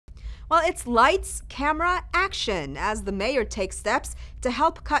Well, it's lights, camera, action as the mayor takes steps to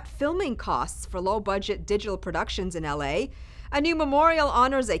help cut filming costs for low-budget digital productions in LA. A new memorial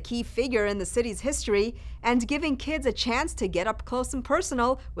honors a key figure in the city's history and giving kids a chance to get up close and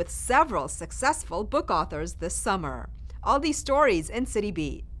personal with several successful book authors this summer. All these stories in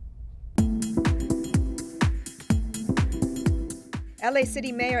Citybeat. LA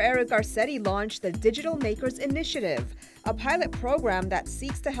City Mayor Eric Garcetti launched the Digital Makers Initiative, a pilot program that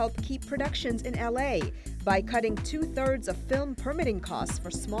seeks to help keep productions in LA by cutting 2/3 of film permitting costs for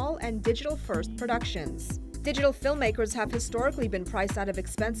small and digital-first productions. Digital filmmakers have historically been priced out of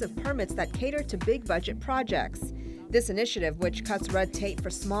expensive permits that cater to big-budget projects. This initiative, which cuts red tape for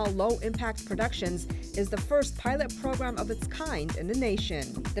small, low-impact productions, is the first pilot program of its kind in the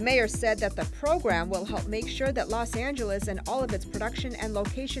nation. The mayor said that the program will help make sure that Los Angeles and all of its production and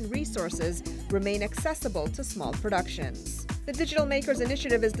location resources remain accessible to small productions. The Digital Makers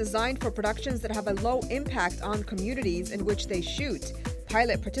Initiative is designed for productions that have a low impact on communities in which they shoot.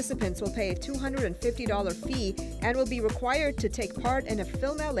 Pilot participants will pay a $250 fee and will be required to take part in a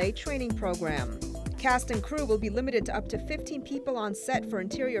Film LA training program. Cast and crew will be limited to up to 15 people on set for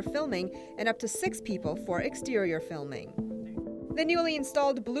interior filming and up to 6 people for exterior filming. The newly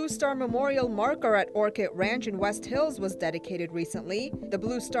installed Blue Star Memorial marker at Orcutt Ranch in West Hills was dedicated recently. The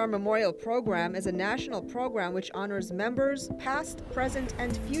Blue Star Memorial Program is a national program which honors members, past, present,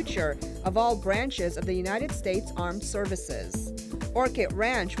 and future, of all branches of the United States Armed Services. Orcutt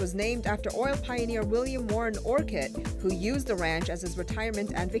Ranch was named after oil pioneer William Warren Orcutt, who used the ranch as his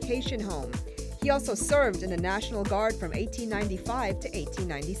retirement and vacation home. He also served in the National Guard from 1895 to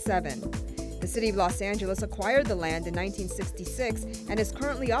 1897. The City of Los Angeles acquired the land in 1966 and is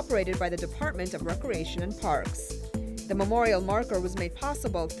currently operated by the Department of Recreation and Parks. The memorial marker was made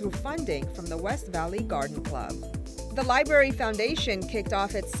possible through funding from the West Valley Garden Club. The Library Foundation kicked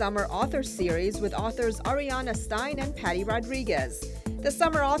off its Summer Author Series with authors Ariana Stein and Patty Rodriguez. The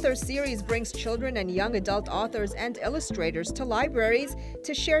Summer Author Series brings children and young adult authors and illustrators to libraries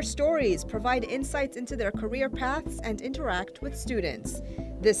to share stories, provide insights into their career paths, and interact with students.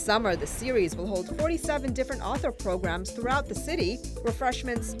 This summer, the series will hold 47 different author programs throughout the city.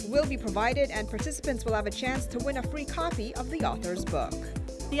 Refreshments will be provided and participants will have a chance to win a free copy of the author's book.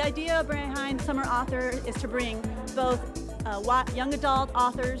 The idea behind Summer Author is to bring both young adult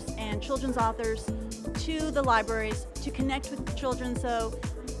authors and children's authors to the libraries to connect with the children so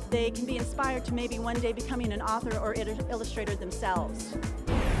they can be inspired to maybe one day becoming an author or illustrator themselves.